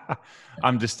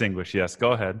 I'm distinguished, yes.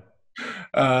 Go ahead.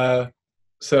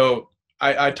 So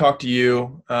I talked to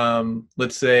you,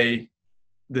 let's say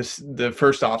the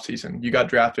first offseason. You got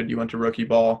drafted, you went to rookie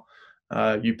ball,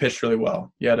 you pitched really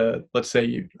well. You had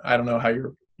I don't know how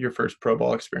your first pro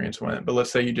ball experience went, but let's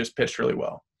say you just pitched really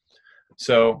well.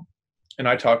 So, and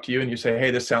I talk to you and you say, hey,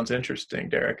 this sounds interesting,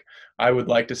 Derek. I would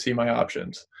like to see my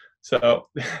options. So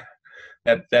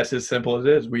that's as simple as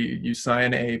it is. You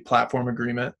sign a platform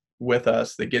agreement with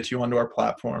us that gets you onto our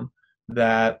platform,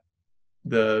 that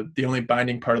the only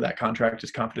binding part of that contract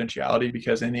is confidentiality,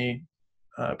 because any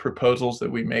proposals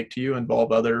that we make to you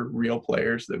involve other real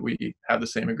players that we have the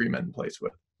same agreement in place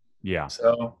with. Yeah.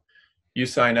 So you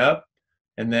sign up,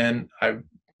 and then I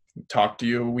talk to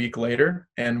you a week later,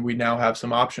 and we now have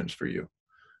some options for you.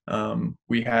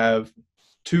 We have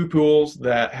 2 pools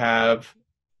that have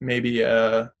maybe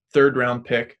a 3rd-round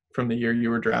pick from the year you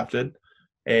were drafted,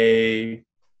 and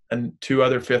 2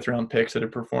 other 5th-round picks that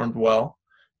have performed well,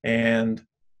 and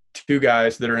 2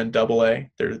 guys that are in AA.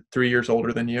 They're 3 years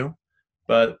older than you,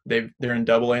 but they're in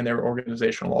AA and they were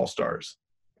organizational all-stars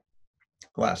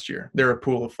last year. They're a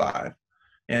pool of 5,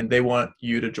 and they want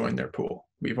you to join their pool.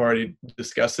 We've already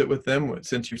discussed it with them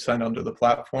since you signed onto the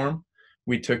platform,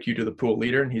 we took you to the pool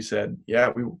leader and he said,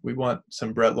 yeah, we want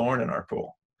some Brett Lauren in our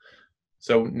pool.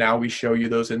 So now we show you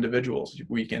those individuals.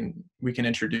 We can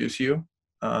introduce you,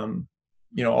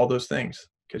 all those things,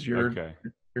 because you're going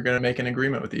to make an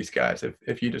agreement with these guys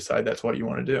if you decide that's what you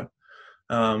want to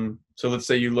do. So let's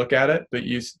say you look at it, but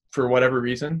for whatever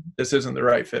reason, this isn't the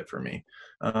right fit for me.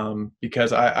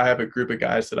 Because I have a group of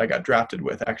guys that I got drafted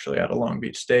with actually out of Long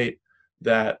Beach State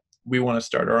that we want to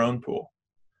start our own pool.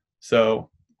 So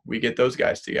we get those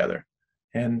guys together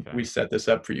and we set this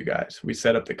up for you guys. We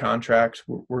set up the contracts.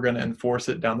 We're going to enforce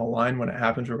it down the line. When it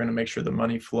happens, we're going to make sure the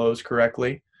money flows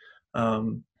correctly.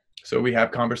 So we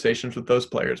have conversations with those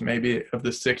players. Maybe of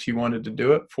the 6 you wanted to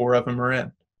do it, 4 of them are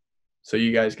in. So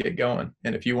you guys get going.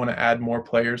 And if you want to add more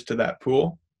players to that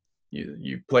pool,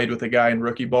 you played with a guy in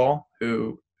rookie ball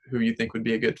who you think would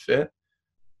be a good fit,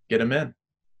 get him in.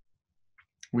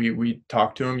 We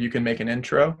talk to him. You can make an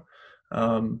intro.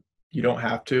 You don't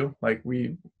have to. Like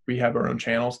we have our own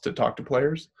channels to talk to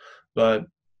players, but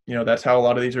that's how a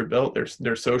lot of these are built.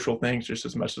 They're social things just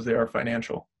as much as they are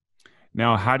financial.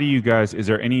 Now, how do you guys, is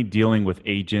there any dealing with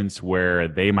agents where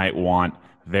they might want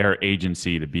their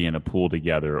agency to be in a pool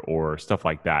together or stuff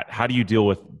like that? How do you deal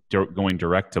with going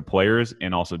direct to players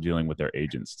and also dealing with their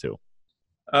agents too?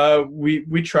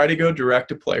 We try to go direct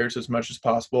to players as much as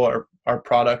possible. Our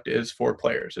product is for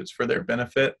players. It's for their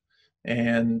benefit.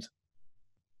 And,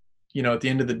 at the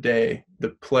end of the day,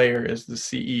 the player is the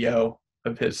CEO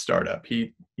of his startup.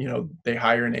 They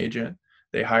hire an agent,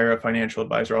 they hire a financial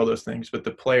advisor, all those things. But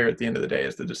the player at the end of the day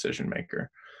is the decision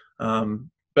maker.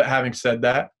 But having said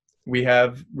that, we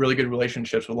have really good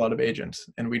relationships with a lot of agents,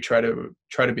 and we try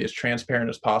to be as transparent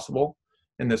as possible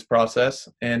in this process.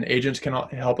 And agents can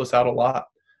help us out a lot.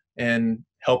 And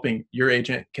helping your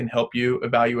agent can help you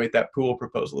evaluate that pool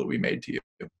proposal that we made to you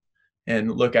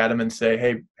and look at them and say,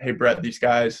 hey, Brett, these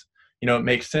guys, it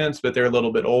makes sense, but they're a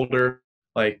little bit older.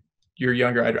 Like, you're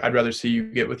younger. I'd rather see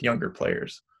you get with younger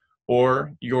players.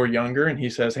 Or you're younger and he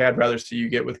says, hey, I'd rather see you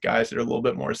get with guys that are a little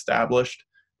bit more established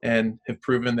and have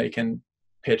proven they can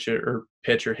pitch or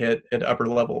hit at upper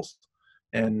levels.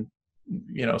 And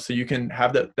so you can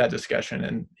have that discussion,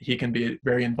 and he can be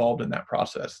very involved in that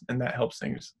process, and that helps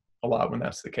things a lot when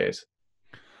that's the case.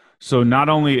 So not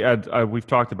only we've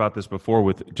talked about this before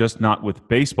with just not with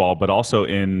baseball, but also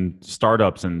in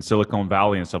startups in Silicon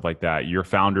Valley and stuff like that. Your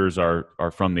founders are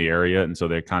from the area, and so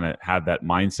they kind of have that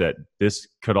mindset. This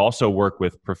could also work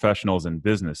with professionals in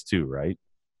business too, right?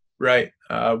 Right.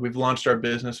 We've launched our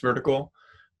business vertical,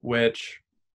 which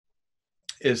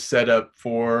is set up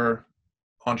for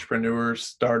entrepreneurs,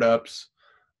 startups,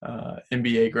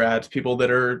 MBA grads, people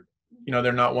that are,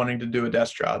 they're not wanting to do a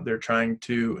desk job. They're trying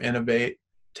to innovate,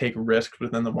 take risks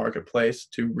within the marketplace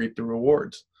to reap the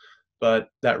rewards. But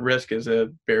that risk is a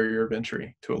barrier of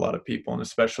entry to a lot of people, and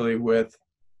especially with,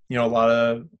 a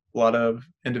lot of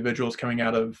individuals coming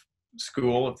out of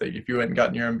school. If you hadn't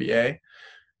gotten your MBA,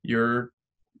 you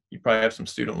probably have some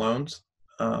student loans,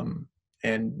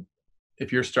 and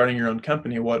if you're starting your own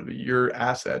company, what your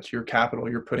assets, your capital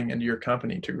you're putting into your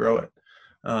company to grow it.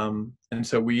 And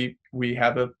so we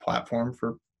have a platform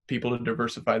for people to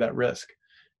diversify that risk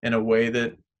in a way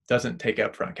that doesn't take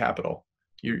upfront capital.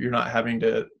 You're not having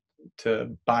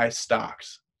to buy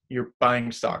stocks. You're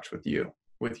buying stocks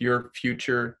with your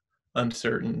future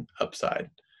uncertain upside,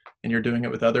 and you're doing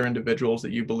it with other individuals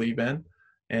that you believe in.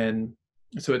 And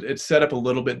so it's set up a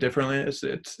little bit differently.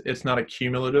 It's not a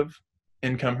cumulative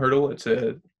income hurdle.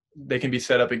 They can be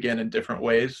set up again in different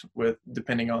ways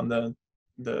depending on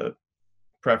the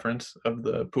preference of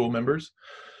the pool members.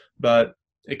 But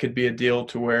it could be a deal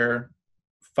to where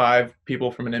 5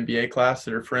 people from an MBA class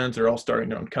that are friends are all starting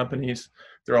their own companies.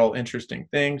 They're all interesting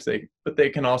things. But they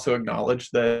can also acknowledge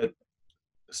that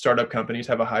startup companies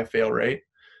have a high fail rate.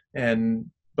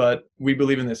 But we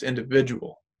believe in this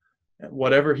individual.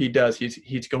 Whatever he does,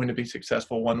 he's going to be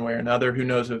successful one way or another. Who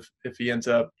knows if he ends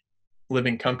up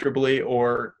living comfortably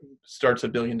or starts a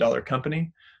 $1 billion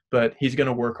company, but he's going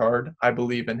to work hard. I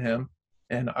believe in him,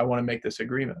 and I want to make this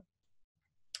agreement.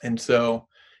 And so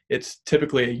it's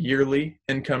typically a yearly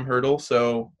income hurdle.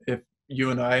 So if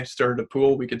you and I started a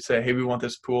pool, we could say, hey, we want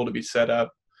this pool to be set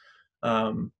up.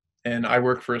 And I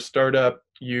work for a startup.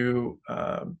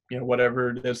 Whatever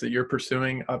it is that you're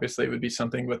pursuing, obviously it would be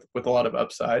something with a lot of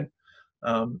upside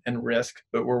and risk,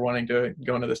 but we're wanting to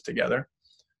go into this together.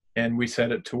 And we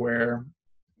set it to where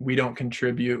we don't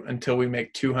contribute until we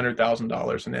make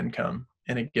 $200,000 in income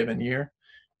in a given year.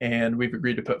 And we've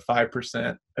agreed to put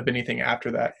 5% of anything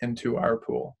after that into our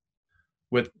pool,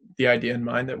 with the idea in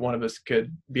mind that one of us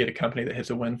could be at a company that hits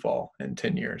a windfall in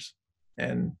 10 years.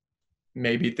 And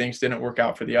maybe things didn't work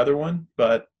out for the other one,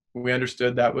 but we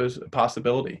understood that was a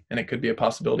possibility, and it could be a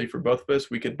possibility for both of us.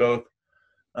 We could both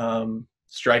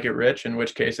strike it rich, in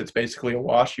which case it's basically a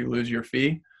wash. You lose your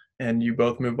fee and you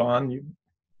both move on.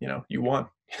 You won.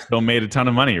 Still made a ton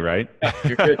of money, right? Yeah,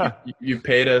 you're good. You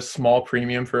paid a small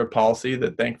premium for a policy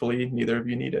that thankfully neither of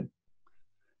you needed.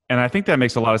 And I think that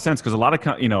makes a lot of sense, because a lot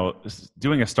of,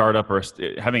 doing a startup or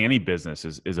having any business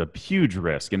is a huge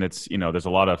risk, and it's, there's a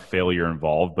lot of failure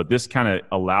involved, but this kind of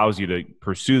allows you to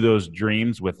pursue those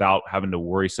dreams without having to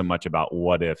worry so much about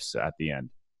what ifs at the end.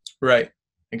 Right.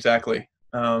 Exactly.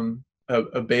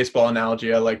 A baseball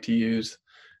analogy I like to use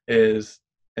is,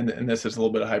 and this is a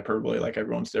little bit of hyperbole, like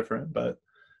everyone's different, but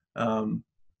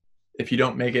if you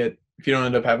don't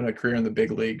end up having a career in the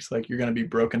big leagues, like, you're going to be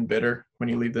broken bitter when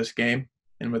you leave this game.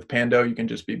 And with Pando, you can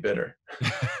just be bitter.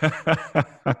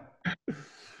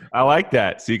 I like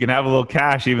that. So you can have a little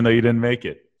cash even though you didn't make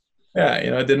it. Yeah,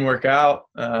 it didn't work out.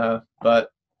 But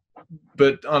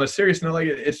on a serious note, like,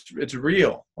 it's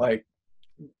real. Like,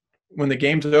 when the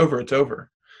game's over, it's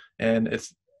over. And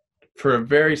it's for a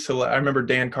very select. I remember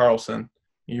Dan Carlson.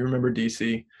 You remember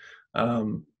DC,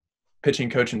 pitching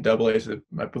coach in Double A.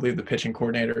 I believe the pitching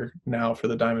coordinator now for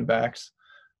the Diamondbacks.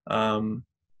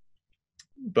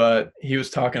 But he was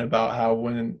talking about how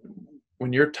when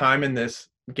your time in this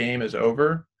game is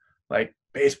over, like,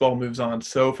 baseball moves on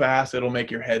so fast, it'll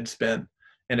make your head spin.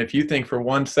 And if you think for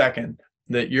 1 second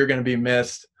that you're going to be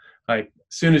missed, like,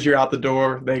 as soon as you're out the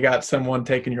door, they got someone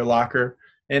taking your locker.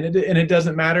 And it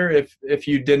doesn't matter if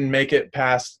you didn't make it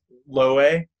past low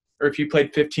A, or if you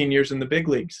played 15 years in the big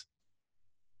leagues.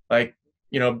 Like,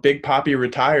 Big Papi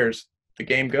retires, the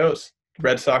game goes.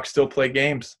 Red Sox still play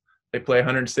games. They play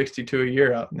 162 a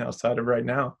year outside of right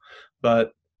now,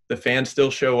 but the fans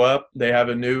still show up. They have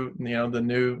the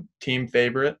new team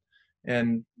favorite,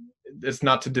 and it's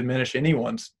not to diminish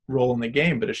anyone's role in the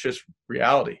game, but it's just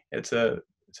reality. It's a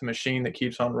machine that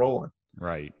keeps on rolling.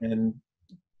 Right. And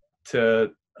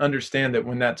to understand that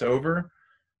when that's over,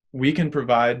 we can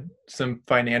provide some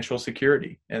financial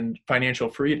security and financial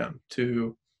freedom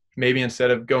to, maybe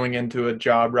instead of going into a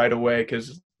job right away,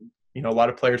 because a lot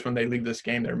of players, when they leave this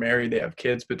game, they're married, they have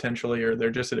kids potentially, or they're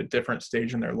just at a different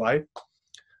stage in their life.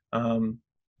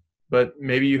 But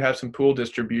maybe you have some pool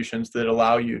distributions that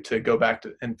allow you to go back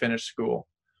to and finish school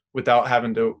without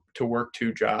having to work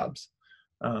 2 jobs,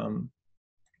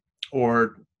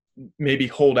 or maybe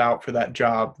hold out for that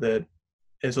job that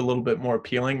is a little bit more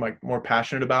appealing, like more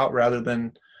passionate about, rather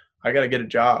than, I got to get a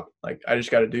job. Like, I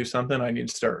just got to do something. I need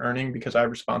to start earning because I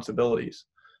have responsibilities.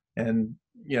 And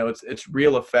it's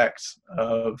real effects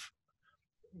of,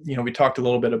 we talked a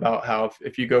little bit about how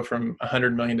if you go from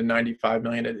 100 million to 95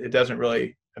 million, it doesn't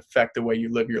really affect the way you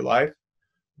live your life.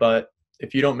 But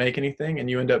if you don't make anything and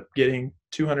you end up getting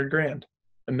 200 grand,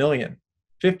 $1 million,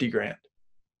 50 grand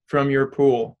from your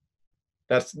pool,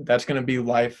 that's going to be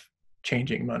life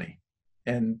changing money,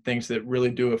 and things that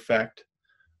really do affect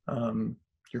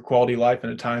your quality of life in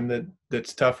a time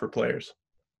that's tough for players.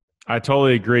 I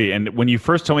totally agree. And when you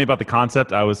first told me about the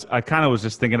concept, I kind of was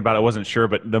just thinking about it. I wasn't sure,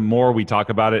 but the more we talk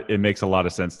about it, it makes a lot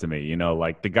of sense to me.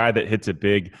 Like, the guy that hits it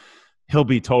big, he'll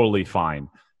be totally fine.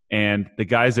 And the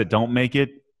guys that don't make it,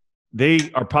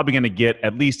 they are probably going to get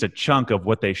at least a chunk of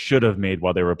what they should have made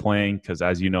while they were playing. Because,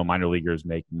 as you know, minor leaguers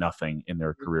make nothing in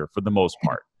their career for the most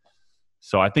part.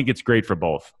 So I think it's great for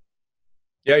both.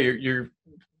 Yeah, you're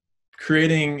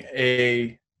creating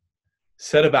a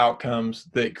set of outcomes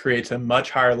that creates a much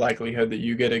higher likelihood that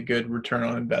you get a good return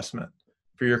on investment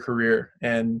for your career.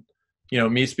 And,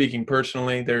 me speaking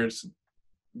personally, there's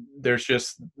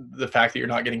just the fact that you're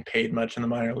not getting paid much in the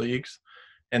minor leagues.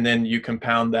 And then you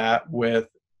compound that with,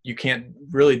 you can't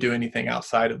really do anything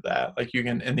outside of that. Like, you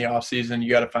can, in the off season, you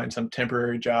got to find some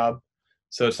temporary job.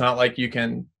 So it's not like you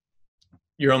can't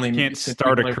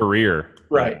start a career.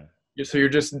 Right. Yeah. So you're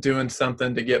just doing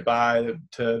something to get by,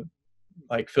 to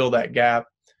like fill that gap.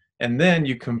 And then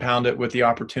you compound it with the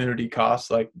opportunity costs.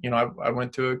 Like, I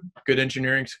went to a good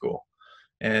engineering school,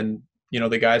 and,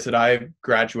 the guys that I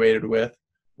graduated with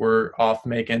were off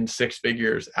making 6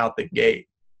 figures out the gate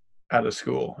out of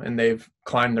school, and they've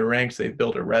climbed the ranks. They've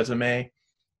built a resume.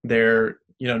 They're,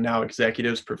 now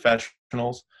executives,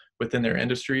 professionals within their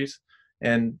industries.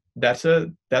 And that's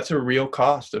a real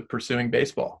cost of pursuing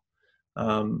baseball.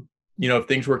 If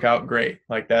things work out great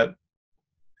like that,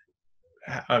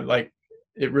 like,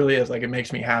 it really is, like, it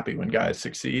makes me happy when guys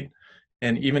succeed.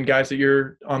 And even guys that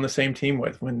you're on the same team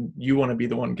with, when you want to be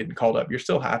the one getting called up, you're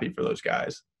still happy for those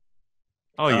guys.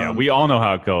 Oh yeah, we all know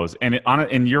how it goes. And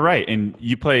and you're right. And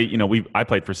you play, I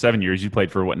played for 7 years. You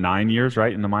played for 9 years,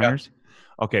 right, in the minors?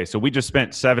 Yeah. Okay, so we just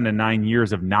spent 7 to 9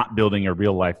 years of not building a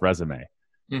real life resume.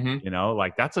 Mm-hmm. You know,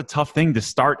 like that's a tough thing to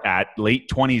start at late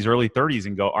 20s, early 30s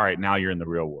and go, all right, now you're in the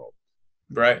real world.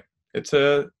 Right.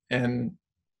 And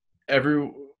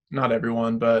not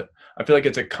everyone, but I feel like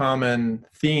it's a common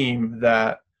theme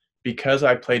that because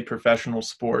I played professional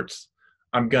sports,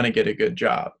 I'm going to get a good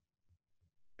job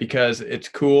because it's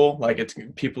cool. Like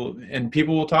people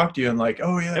will talk to you and like,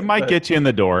 oh yeah, It might get you in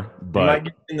the door, but it might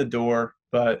get you in the door.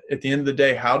 But at the end of the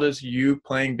day, how does you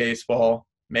playing baseball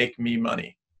make me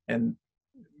money and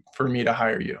for me to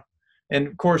hire you? And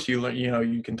of course you learn,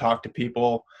 you can talk to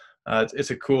people.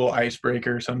 It's a cool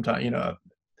icebreaker sometimes,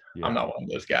 yeah. I'm not one of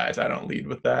those guys. I don't lead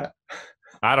with that.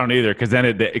 I don't either, because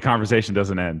then the conversation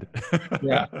doesn't end.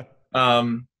 Yeah.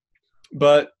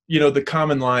 But the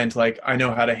common lines like, I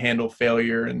know how to handle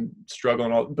failure and struggle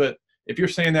and all. But if you're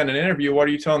saying that in an interview, what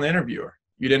are you telling the interviewer?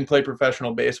 You didn't play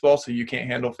professional baseball, so you can't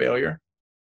handle failure.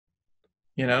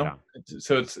 Yeah.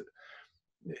 So it's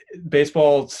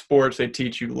baseball sports. They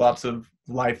teach you lots of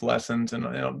life lessons,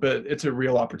 but it's a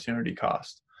real opportunity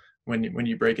cost when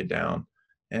you break it down.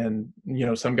 And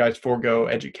some guys forego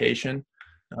education,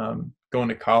 going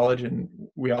to college, and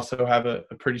we also have a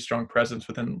pretty strong presence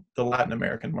within the Latin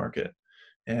American market.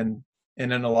 And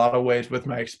in a lot of ways, with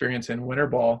my experience in winter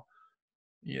ball,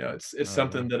 it's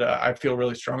something that I feel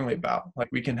really strongly about. Like,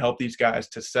 we can help these guys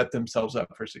to set themselves up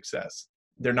for success.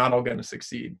 They're not all going to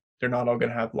succeed. They're not all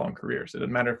going to have long careers. It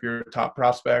doesn't matter if you're a top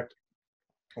prospect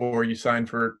or you sign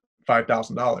for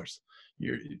 $5,000.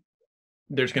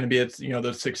 There's going to be,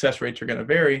 the success rates are going to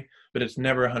vary, but it's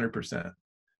never 100%.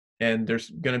 And there's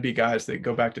going to be guys that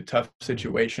go back to tough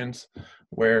situations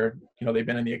where, they've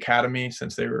been in the academy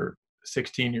since they were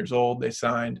 16 years old. They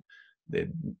signed,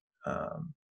 in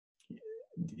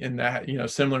that,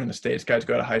 similar in the States, guys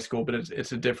go to high school, but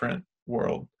it's a different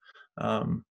world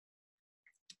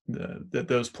that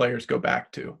those players go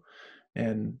back to.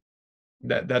 And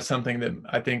that's something that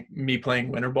I think me playing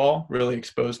winter ball really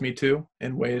exposed me to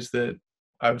in ways that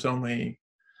I was only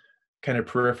kind of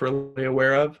peripherally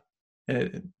aware of.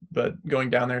 But going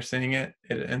down there, seeing it,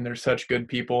 and they're such good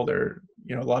people. They're,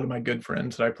 a lot of my good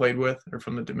friends that I played with are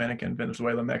from the Dominican,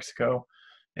 Venezuela, Mexico,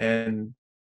 and,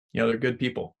 they're good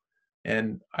people.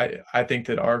 And I think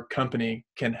that our company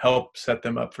can help set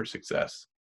them up for success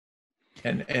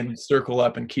and circle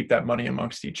up and keep that money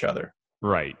amongst each other.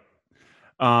 Right.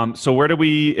 So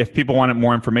if people wanted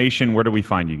more information, where do we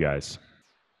find you guys?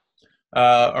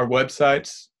 Our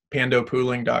website's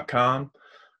pandopooling.com.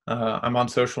 I'm on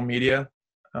social media.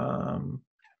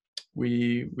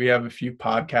 We have a few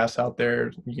podcasts out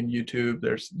there. You can YouTube.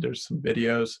 There's some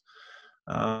videos.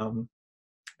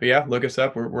 But yeah, look us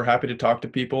up. We're happy to talk to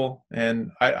people.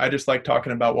 And I just like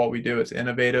talking about what we do. It's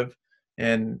innovative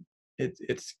and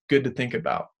it's good to think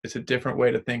about. It's a different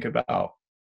way to think about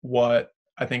what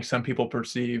I think some people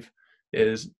perceive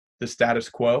is the status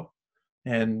quo.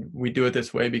 And we do it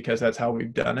this way because that's how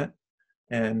we've done it.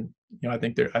 And, I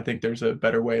think there's a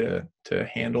better way to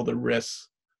handle the risks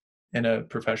in a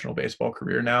professional baseball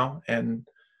career now. And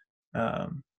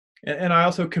I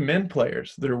also commend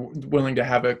players that are willing to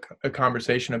have a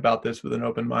conversation about this with an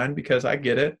open mind, because I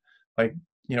get it. Like,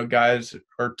 guys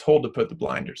are told to put the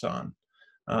blinders on.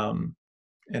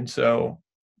 And so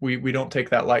we don't take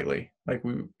that lightly. Like,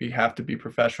 we have to be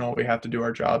professional. We have to do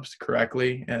our jobs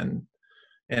correctly and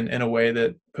in a way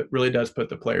that really does put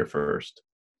the player first.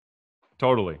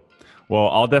 Totally. Well,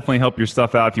 I'll definitely help your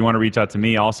stuff out. If you want to reach out to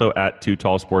me, also at Too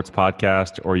Tall Sports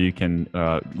Podcast, or you can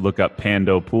look up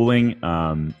Pando Pooling,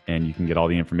 and you can get all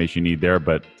the information you need there.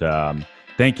 But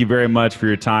thank you very much for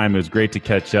your time. It was great to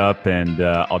catch up, and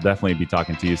I'll definitely be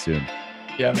talking to you soon.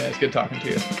 Yeah, man, it's good talking to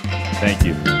you. Thank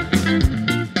you.